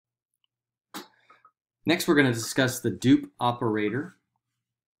Next, we're going to discuss the dupe operator.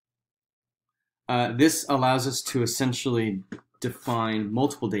 This allows us to essentially define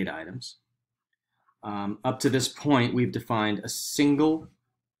multiple data items. Up to this point, we've defined a single,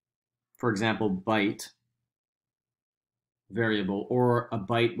 for example, byte variable or a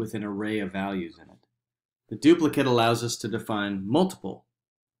byte with an array of values in it. The duplicate allows us to define multiple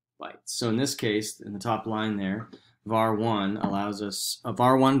bytes. So in this case, in the top line there, var1 allows us, a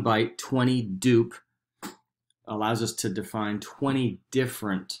var1 byte 20 dupe allows us to define 20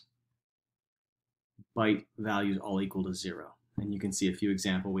 different byte values all equal to 0. And you can see a few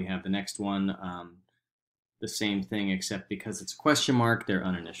examples. We have the next one, the same thing, except because it's a question mark, they're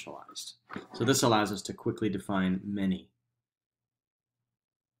uninitialized. So this allows us to quickly define many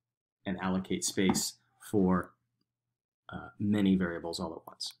and allocate space for many variables all at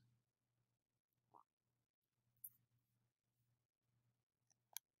once.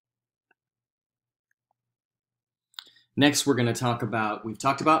 Next, we're going to talk about, we've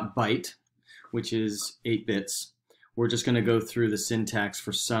talked about byte, which is 8 bits. We're just going to go through the syntax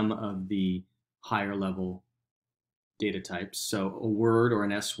for some of the higher level data types. So a word or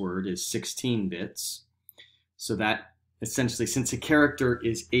an S word is 16 bits. So that essentially, since a character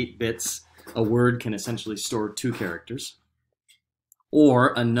is 8 bits, a word can essentially store 2 characters,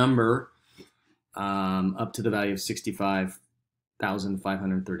 or a number up to the value of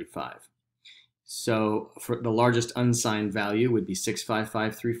 65,535. So for the largest unsigned value would be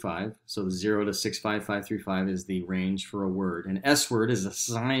 65535. So the 0 to 65535 is the range for a word. An S word is a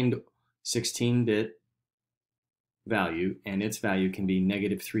signed 16-bit value, and its value can be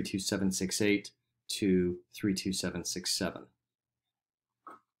negative 32768 to 32767.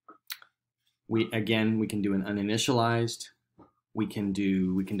 We can do an uninitialized. We can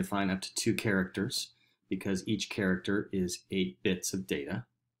define up to 2 characters because each character is 8 bits of data.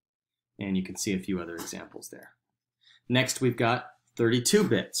 And you can see a few other examples there. Next, we've got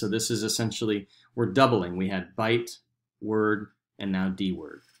 32-bit. So this is essentially, we're doubling. We had byte, word, and now D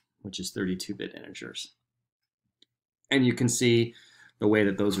word, which is 32-bit integers. And you can see the way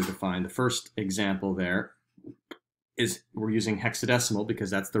that those are defined. The first example there is we're using hexadecimal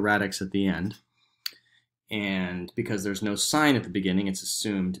because that's the radix at the end. And because there's no sign at the beginning, it's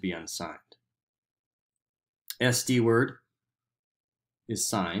assumed to be unsigned. SD word is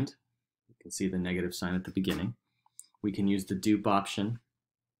signed. You can see the negative sign at the beginning. We can use the dupe option,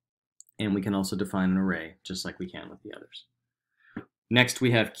 and we can also define an array, just like we can with the others. Next, we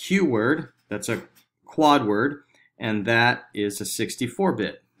have Q word. That's a quad word, and that is a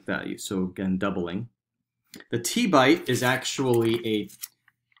 64-bit value, so again, doubling. The T byte is actually a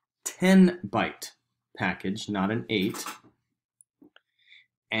 10-byte package, not an 8.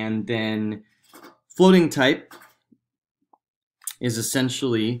 And then floating type is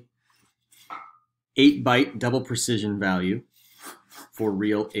essentially 8-byte double precision value for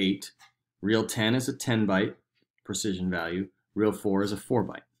real 8. Real 10 is a 10-byte precision value. Real 4 is a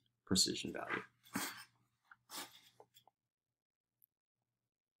 4-byte precision value.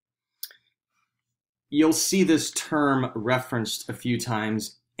 You'll see this term referenced a few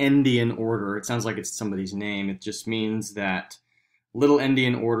times, endian order. It sounds like it's somebody's name. It just means that little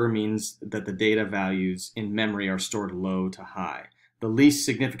endian order means that the data values in memory are stored low to high. The least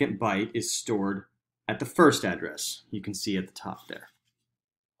significant byte is stored at the first address. You can see at the top there.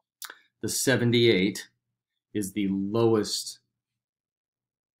 The 78 is the lowest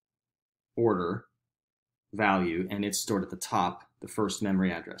order value, and it's stored at the top, the first memory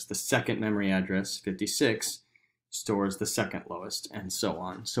address. The second memory address, 56, stores the second lowest, and so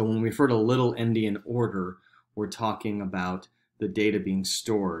on. So when we refer to little endian order, we're talking about the data being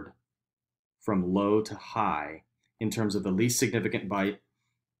stored from low to high in terms of the least significant byte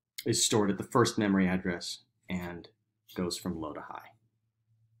is stored at the first memory address and goes from low to high.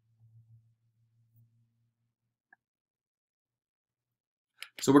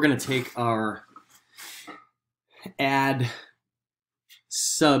 So we're going to take our add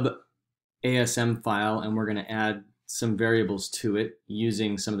sub ASM file and we're going to add some variables to it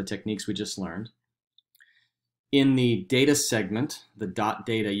using some of the techniques we just learned. In the data segment, the dot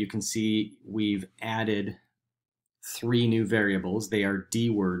data, you can see we've added 3 new variables. They are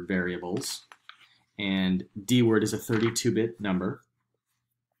dword variables, and dword is a 32-bit number.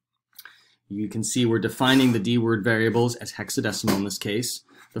 You can see we're defining the dword variables as hexadecimal in this case.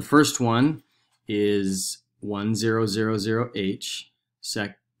 The first one is 1000H,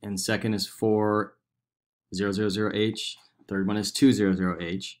 and second is 4000H, third one is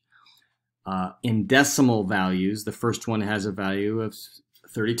 200H. In decimal values, the first one has a value of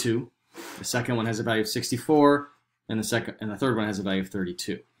 32, the second one has a value of 64, and the third one has a value of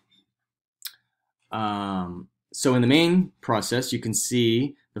 32. So in the main process, you can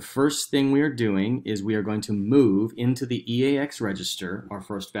see the first thing we are doing is we are going to move into the EAX register our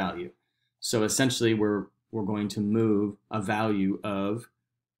first value. So essentially, we're going to move a value of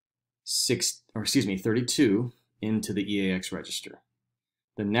 32 into the EAX register.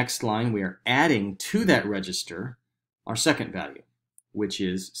 The next line, we are adding to that register our second value, which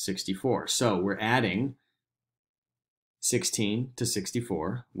is 64. So we're adding 16 to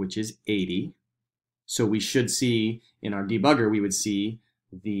 64, which is 80. So we should see in our debugger, we would see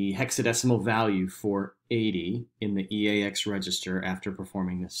the hexadecimal value for 80 in the EAX register after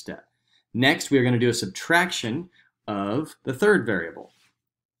performing this step. Next, we are going to do a subtraction of the third variable,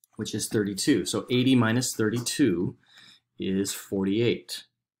 which is 32. So 80 minus 32 is 48.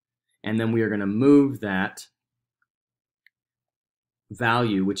 And then we are going to move that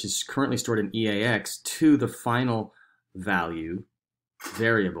value, which is currently stored in EAX, to the final value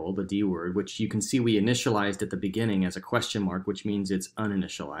variable, the D word, which you can see we initialized at the beginning as a question mark, which means it's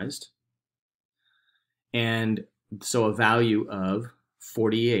uninitialized. And so a value of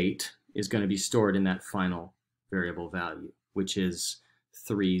 48 is going to be stored in that final variable value, which is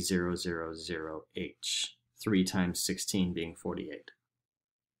 3000H, 3 times 16 being 48.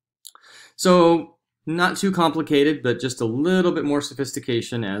 So not too complicated, but just a little bit more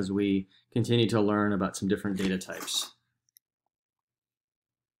sophistication as we continue to learn about some different data types.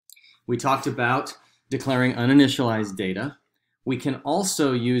 We talked about declaring uninitialized data. We can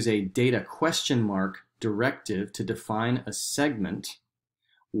also use a data question mark directive to define a segment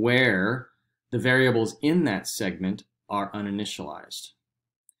where the variables in that segment are uninitialized.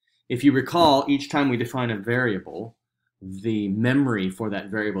 If you recall, each time we define a variable, the memory for that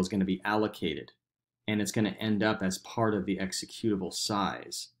variable is going to be allocated, and it's going to end up as part of the executable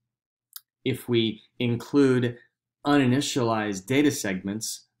size. If we include uninitialized data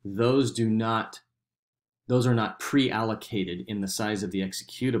segments, those are not pre-allocated in the size of the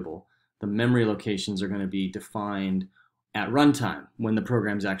executable. The memory locations are going to be defined at runtime when the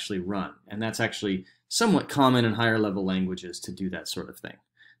programs actually run. And that's actually somewhat common in higher level languages to do that sort of thing.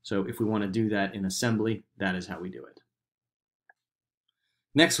 So if we want to do that in assembly, that is how we do it.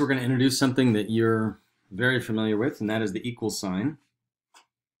 Next, we're going to introduce something that you're very familiar with, and that is the equal sign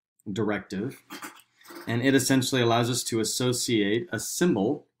directive. And it essentially allows us to associate a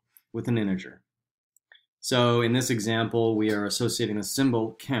symbol with an integer. So in this example, we are associating the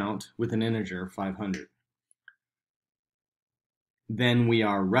symbol count with an integer 500. Then we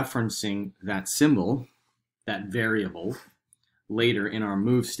are referencing that symbol, that variable, later in our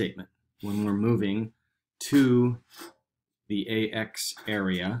move statement when we're moving to the AX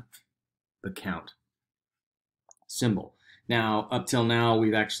area, the count symbol. Now, up till now,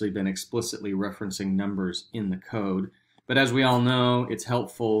 we've actually been explicitly referencing numbers in the code. But as we all know, it's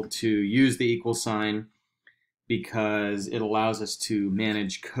helpful to use the equal sign because it allows us to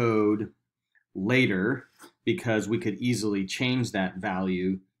manage code later, because we could easily change that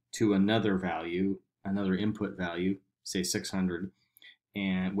value to another value, another input value, say 600,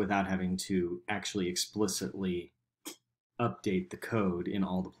 and without having to actually explicitly update the code in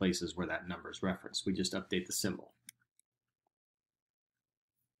all the places where that number is referenced. We just update the symbol.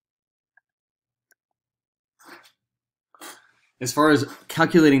 As far as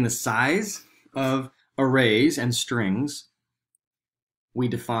calculating the size of arrays and strings, we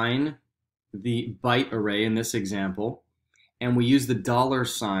define the byte array in this example, and we use the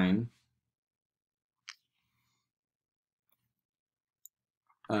 $sign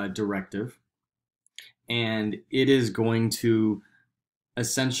directive, and it is going to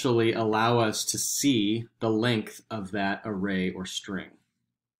essentially allow us to see the length of that array or string.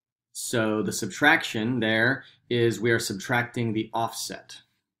 So the subtraction there is we are subtracting the offset,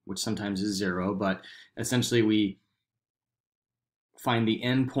 which sometimes is 0, but essentially we find the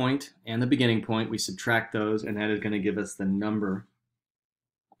end point and the beginning point, we subtract those, and that is going to give us the number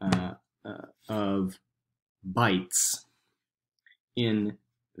of bytes in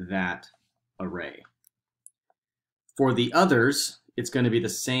that array. For the others, it's going to be the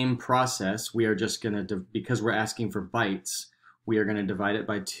same process. We are just going to, because we're asking for bytes, we are going to divide it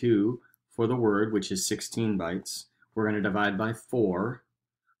by 2 for the word, which is 16 bytes. We're going to divide by 4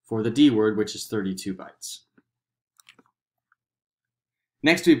 for the D word, which is 32 bytes.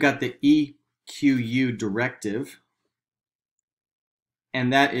 Next, we've got the EQU directive,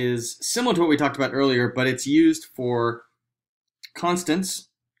 and that is similar to what we talked about earlier, but it's used for constants,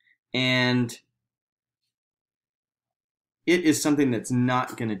 and it is something that's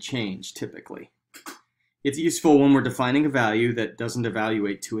not going to change typically. It's useful when we're defining a value that doesn't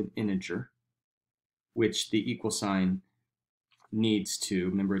evaluate to an integer, which the equal sign needs to.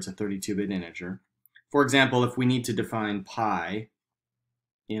 Remember, it's a 32-bit integer. For example, if we need to define pi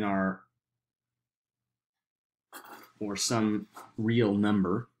in our, or some real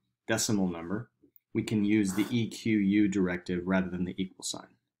number, decimal number, we can use the EQU directive rather than the equal sign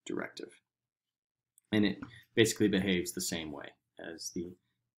directive. And it basically behaves the same way as the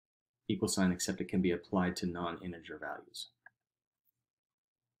equal sign, except it can be applied to non-integer values.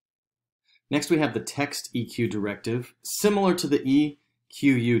 Next, we have the text EQ directive, similar to the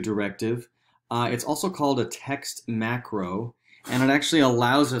EQU directive. It's also called a text macro, and it actually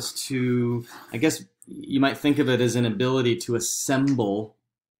allows us to, I guess you might think of it as an ability to assemble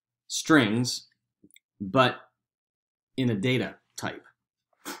strings, but in a data type.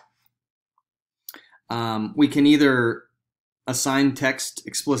 We can either assign text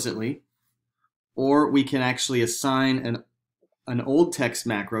explicitly, or we can actually assign an old text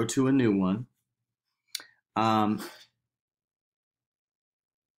macro to a new one,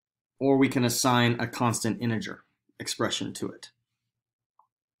 or we can assign a constant integer expression to it.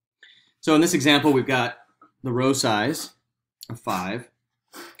 So in this example, we've got the row size of 5,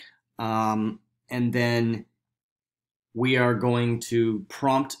 and then we are going to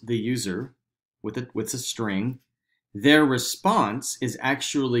prompt the user with a string. Their response is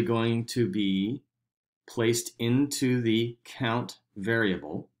actually going to be placed into the count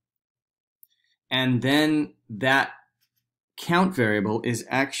variable, and then that count variable is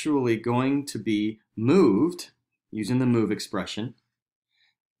actually going to be moved using the move expression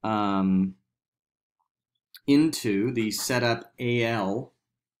into the setup AL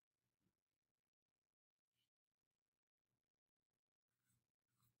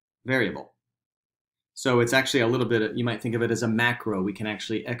variable. So it's actually a little bit, you might think of it as a macro. We can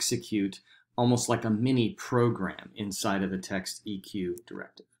actually execute almost like a mini program inside of the text EQ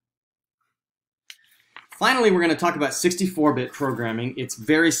directive. Finally, we're going to talk about 64-bit programming. It's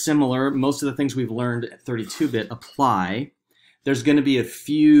very similar. Most of the things we've learned at 32-bit apply. There's going to be a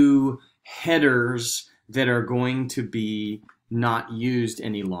few headers that are going to be not used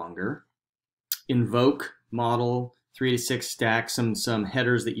any longer. Invoke, model, 386 stack, some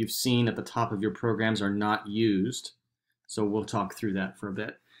headers that you've seen at the top of your programs are not used. So we'll talk through that for a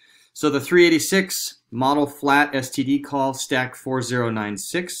bit. So the 386 model flat std call stack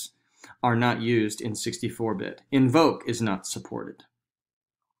 4096 are not used in 64-bit. Invoke is not supported.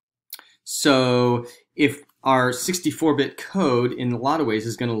 So if our 64-bit code in a lot of ways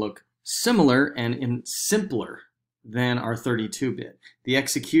is going to look similar and simpler than our 32-bit. The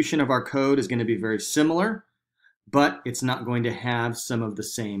execution of our code is going to be very similar, but it's not going to have some of the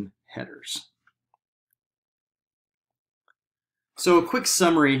same headers. So a quick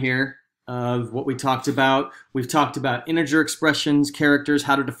summary here of what we talked about. We've talked about integer expressions, characters,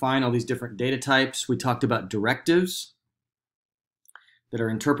 how to define all these different data types. We talked about directives that are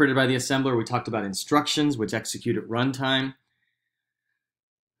interpreted by the assembler. We talked about instructions, which execute at runtime.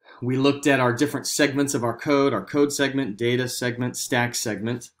 We looked at our different segments of our code segment, data segment, stack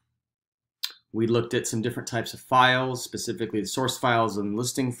segment. We looked at some different types of files, specifically the source files and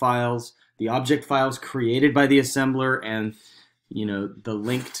listing files, the object files created by the assembler, and the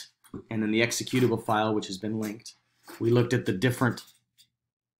linked, and then the executable file which has been linked. We looked at the different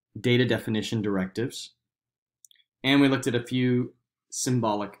data definition directives, and we looked at a few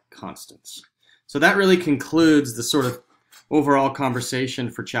symbolic constants. So that really concludes the sort of overall conversation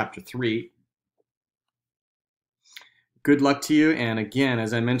for Chapter 3. Good luck to you, and again,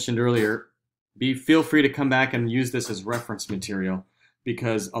 as I mentioned earlier, feel free to come back and use this as reference material,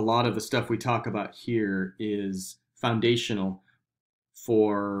 because a lot of the stuff we talk about here is foundational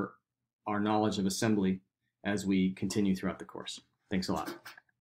for our knowledge of assembly as we continue throughout the course. Thanks a lot.